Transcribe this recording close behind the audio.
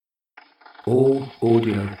All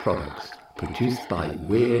audio products produced by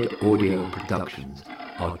Weird Audio Productions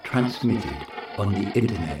are transmitted on the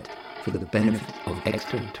internet for the benefit of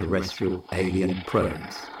extraterrestrial alien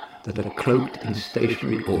probes that are cloaked in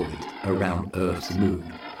stationary orbit around Earth's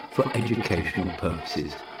moon for educational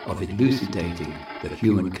purposes of elucidating the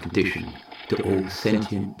human condition to all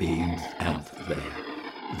sentient beings out there.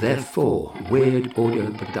 Therefore, Weird Audio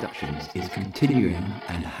Productions is continuing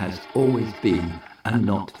and has always been a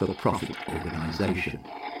not-for-profit organisation.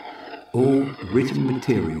 All written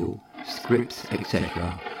material, scripts,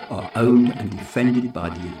 etc. are owned and defended by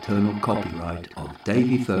the eternal copyright of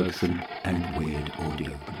Davey Ferguson and Weird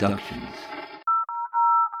Audio Productions.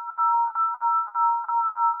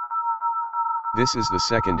 This is the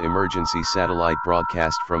second emergency satellite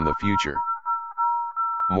broadcast from the future.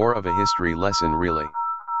 More of a history lesson really.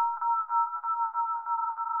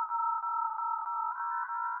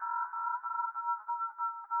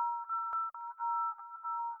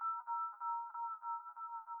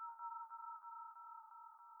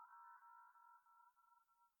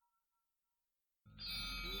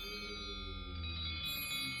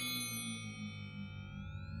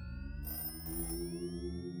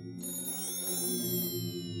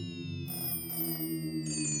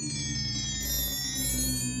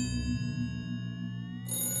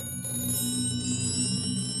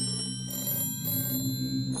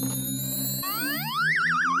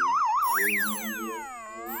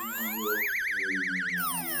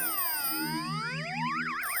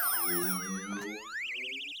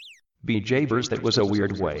 BJbers, that was a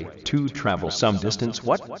weird way to travel some distance.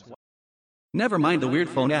 What? Never mind the weird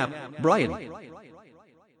phone app, Brian.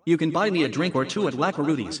 You can buy me a drink or two at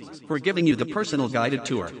Wackarudy's for giving you the personal guided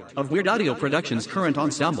tour of Weird Audio Productions' current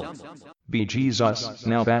ensemble. BJesus,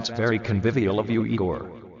 now that's very convivial of you,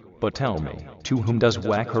 Igor. But tell me, to whom does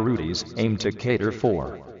Wackarudy's aim to cater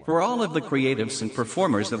for? For all of the creatives and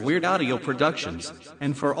performers of Weird Audio Productions,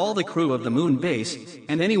 and for all the crew of the Moon Base,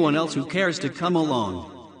 and anyone else who cares to come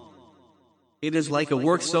along. It is like a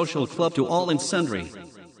work social club to all and sundry.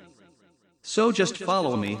 So just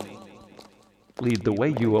follow me. Lead the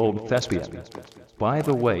way, you old thespian. By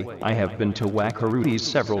the way, I have been to Wackarudy's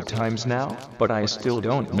several times now, but I still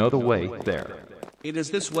don't know the way there. It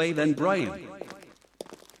is this way then, Brian.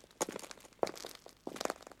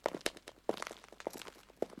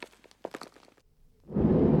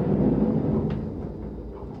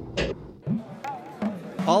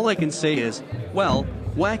 All I can say is, well,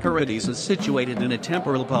 Wackarudy's is situated in a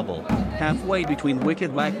temporal bubble, halfway between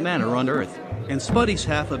Wicked Wack Manor on Earth, and Spuddy's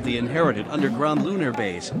half of the inherited underground lunar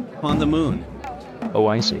base, on the moon. Oh,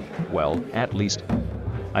 I see. Well, at least,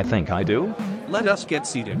 I think I do. Let us get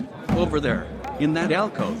seated, over there, in that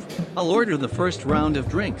alcove. I'll order the first round of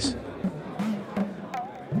drinks.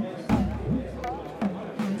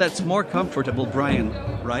 That's more comfortable, Brian,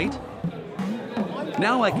 right?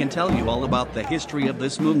 Now I can tell you all about the history of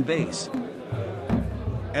this moon base.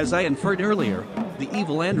 As I inferred earlier, the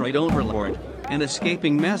evil android overlord, an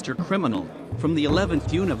escaping master criminal from the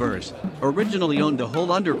 11th universe, originally owned the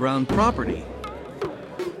whole underground property.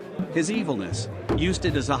 His evilness used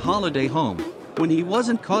it as a holiday home when he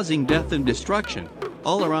wasn't causing death and destruction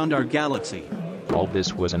all around our galaxy. All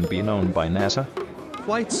this wasn't being owned by NASA?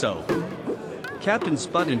 Quite so. Captain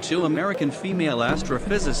Spud and two American female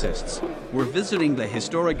astrophysicists were visiting the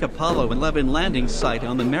historic Apollo 11 landing site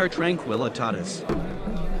on the Mare Tranquillitatis.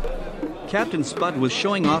 Captain Spud was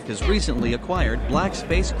showing off his recently acquired black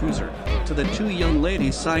space cruiser to the two young lady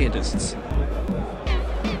scientists.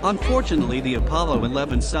 Unfortunately, the Apollo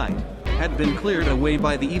 11 site had been cleared away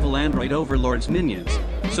by the evil android overlord's minions,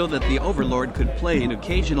 so that the overlord could play an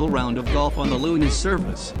occasional round of golf on the lunar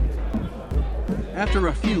surface. After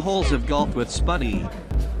a few holes of golf with Spuddy,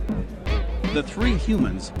 the three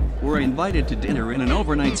humans were invited to dinner in an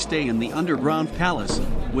overnight stay in the underground palace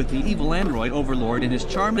with the evil android overlord and his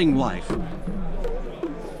charming wife.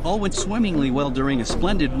 All went swimmingly well during a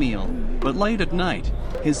splendid meal, but late at night,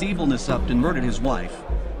 his evilness upped and murdered his wife.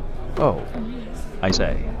 Oh, I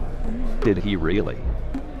say. Did he really?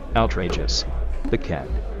 Outrageous. The cat.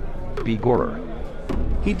 Begorrer.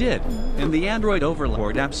 He did, and the android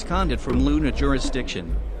overlord absconded from Luna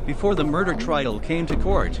jurisdiction before the murder trial came to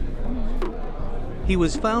court. He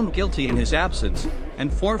was found guilty in his absence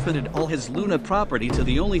and forfeited all his Luna property to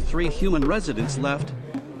the only three human residents left.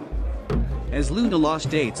 As Luna law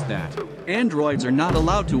states that androids are not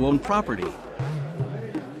allowed to own property.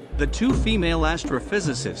 The two female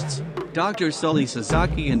astrophysicists, Dr. Sully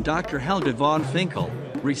Sasaki and Dr. Helga von Finkel,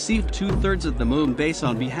 received 2/3 of the moon base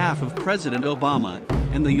on behalf of President Obama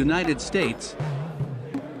and the United States.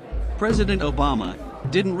 President Obama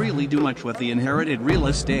didn't really do much with the inherited real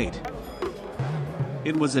estate.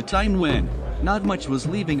 It was a time when not much was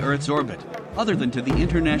leaving Earth's orbit, other than to the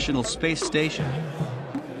International Space Station.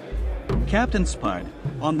 Captain Spud,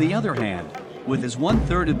 on the other hand, with his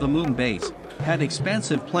one-third of the moon base, had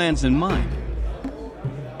expansive plans in mind.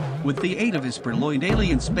 With the aid of his purloined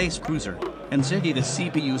alien space cruiser and Ziggy the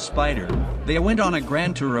CPU Spider, they went on a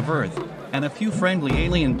grand tour of Earth and a few friendly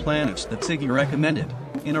alien planets that Ziggy recommended,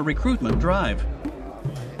 in a recruitment drive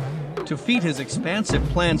to feed his expansive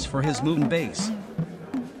plans for his moon base.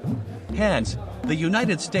 Hence, the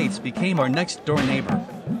United States became our next-door neighbor.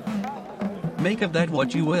 Make of that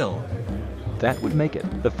what you will. That would make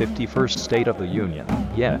it the 51st state of the Union,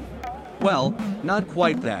 yeah. Well, not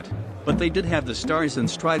quite that, but they did have the stars and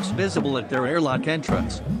stripes visible at their airlock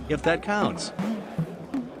entrance, if that counts.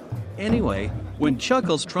 Anyway, when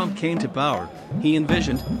Chuckles Trump came to power, he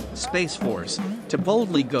envisioned Space Force to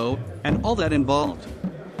boldly go and all that involved.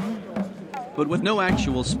 But with no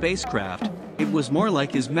actual spacecraft, it was more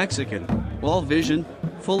like his Mexican wall vision,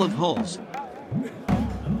 full of holes.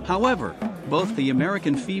 However, both the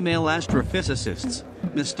American female astrophysicists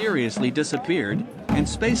mysteriously disappeared, and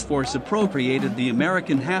Space Force appropriated the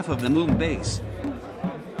American half of the moon base.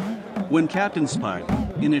 When Captain Spud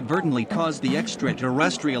inadvertently caused the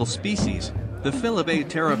extraterrestrial species, the Philippe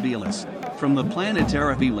terribilis, from the planet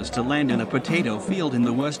Terribilis to land in a potato field in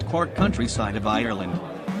the West Cork countryside of Ireland.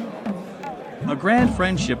 A grand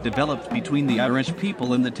friendship developed between the Irish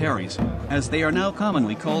people and the Terrys, as they are now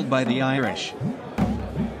commonly called by the Irish.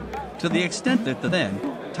 To the extent that the then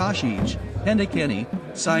Taoiseach Enda Kenny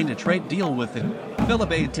signed a trade deal with the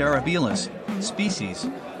Philippe terribilis species.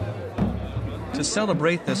 To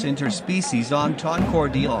celebrate this interspecies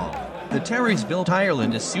entente deal, the Terrys built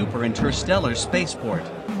Ireland a super interstellar spaceport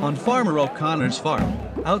on Farmer O'Connor's farm,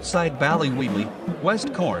 outside Ballyweely,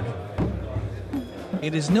 West Cork.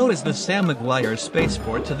 It is known as the Sam Maguire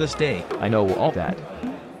Spaceport to this day. I know all that.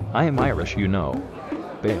 I am Irish, you know.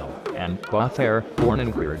 Bale and Bothair, born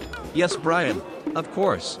and reared. Yes, Brian, of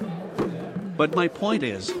course. But my point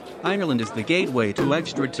is, Ireland is the gateway to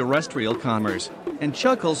extraterrestrial commerce, and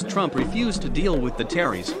Chuckles Trump refused to deal with the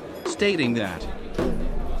Terrys, stating that,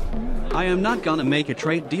 "I am not gonna make a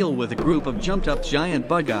trade deal with a group of jumped-up giant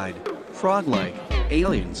bug-eyed, frog-like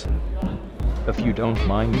aliens." If you don't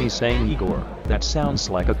mind me saying, Igor, that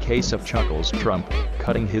sounds like a case of Chuckles Trump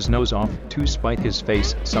cutting his nose off to spite his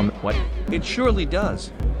face somewhat. It surely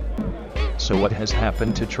does. So what has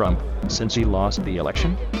happened to Trump since he lost the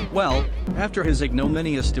election? Well, after his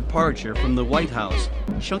ignominious departure from the White House,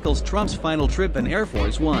 Chuckles Trump's final trip in Air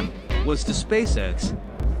Force One was to SpaceX.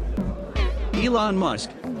 Elon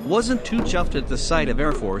Musk wasn't too chuffed at the sight of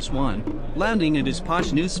Air Force One landing at his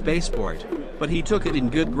posh new spaceport, but he took it in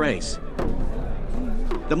good grace.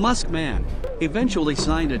 The Musk man eventually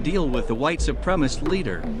signed a deal with the white supremacist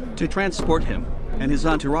leader to transport him and his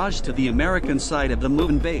entourage to the American side of the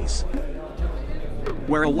moon base,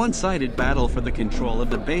 where a one-sided battle for the control of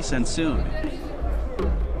the base ensued.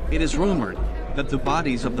 It is rumored that the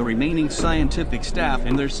bodies of the remaining scientific staff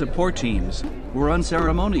and their support teams were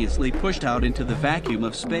unceremoniously pushed out into the vacuum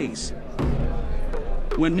of space.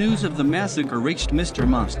 When news of the massacre reached Mr.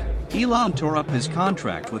 Musk, Elon tore up his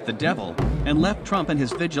contract with the devil and left Trump and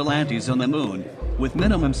his vigilantes on the moon with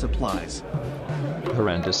minimum supplies.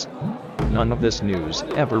 Horrendous. None of this news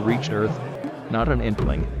ever reached Earth. Not an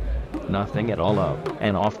inkling. Nothing at all of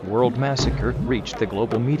an off-world massacre reached the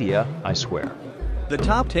global media, I swear. The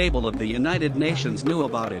top table of the United Nations knew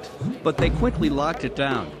about it, but they quickly locked it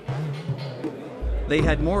down. They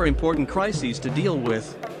had more important crises to deal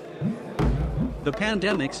with. The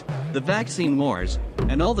pandemics, the vaccine wars,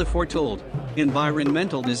 and all the foretold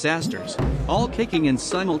environmental disasters, all kicking in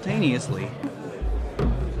simultaneously.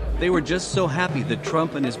 They were just so happy that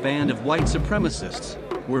Trump and his band of white supremacists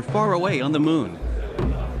were far away on the moon.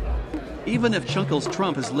 Even if Chuckles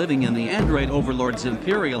Trump is living in the android overlord's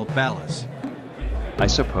imperial palace. I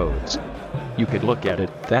suppose. You could look at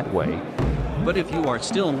it that way. But if you are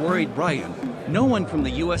still worried, Brian, no one from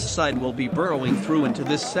the US side will be burrowing through into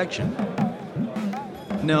this section.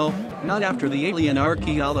 No, not after the alien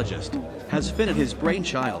archaeologist has fitted his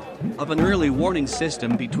brainchild of an early warning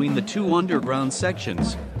system between the two underground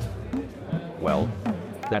sections. Well,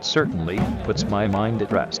 that certainly puts my mind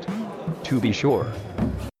at rest. To be sure.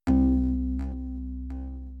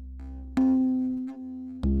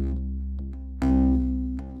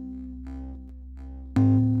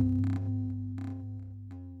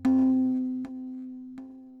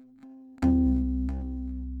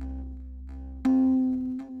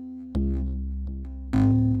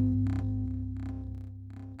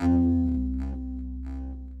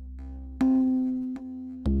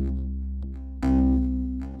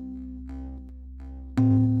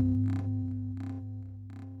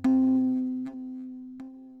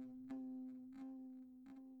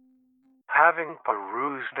 having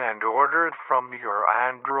perused and ordered from your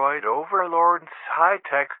Android overlord's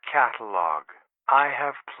high-tech catalog, I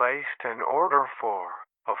have placed an order for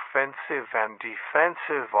offensive and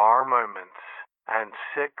defensive armaments and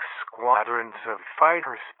 6 squadrons of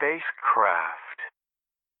fighter spacecraft,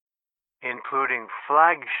 including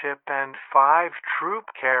flagship and 5 troop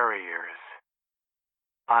carriers.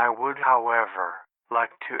 I would, however,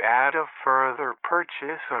 like to add a further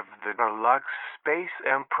purchase of the Deluxe Space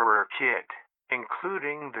Emperor kit,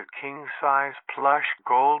 including the king-size plush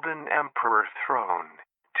Golden Emperor throne,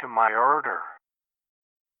 to my order.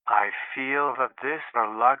 I feel that this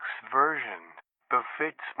deluxe version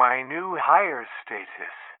befits my new higher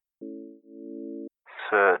status.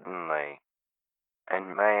 Certainly.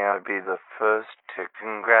 And may I be the first to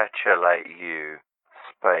congratulate you,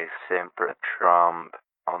 Space Emperor Trump,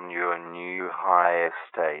 on your new higher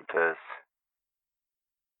status.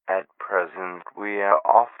 At present, we are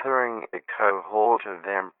offering a cohort of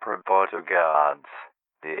Emperor bodyguards,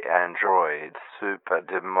 the Android Super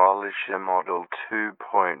Demolisher Model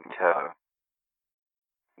 2.0,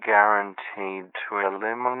 guaranteed to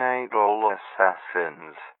eliminate all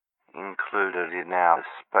assassins included in our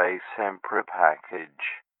Space Emperor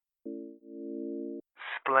package.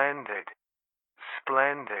 Splendid.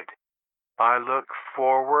 Splendid. I look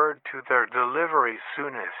forward to their delivery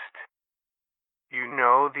soonest. You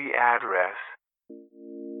know the address?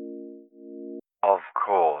 Of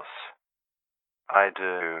course. I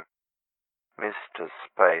do, Mr.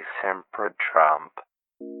 Space Emperor Trump.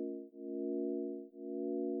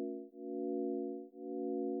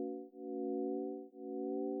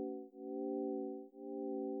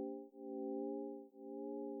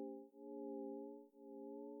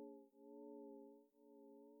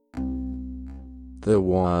 The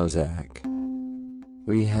Wazak.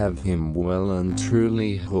 We have him well and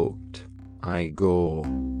truly hooked, Igor.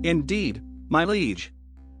 Indeed, my liege.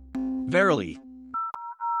 Verily.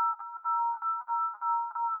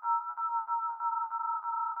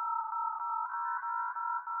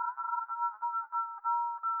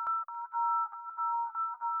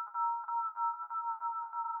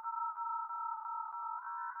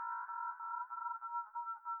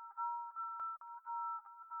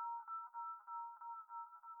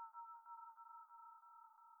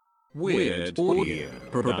 Weird Audio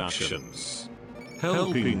Productions,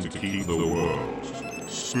 helping to keep the world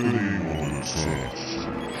spinning on its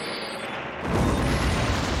axis.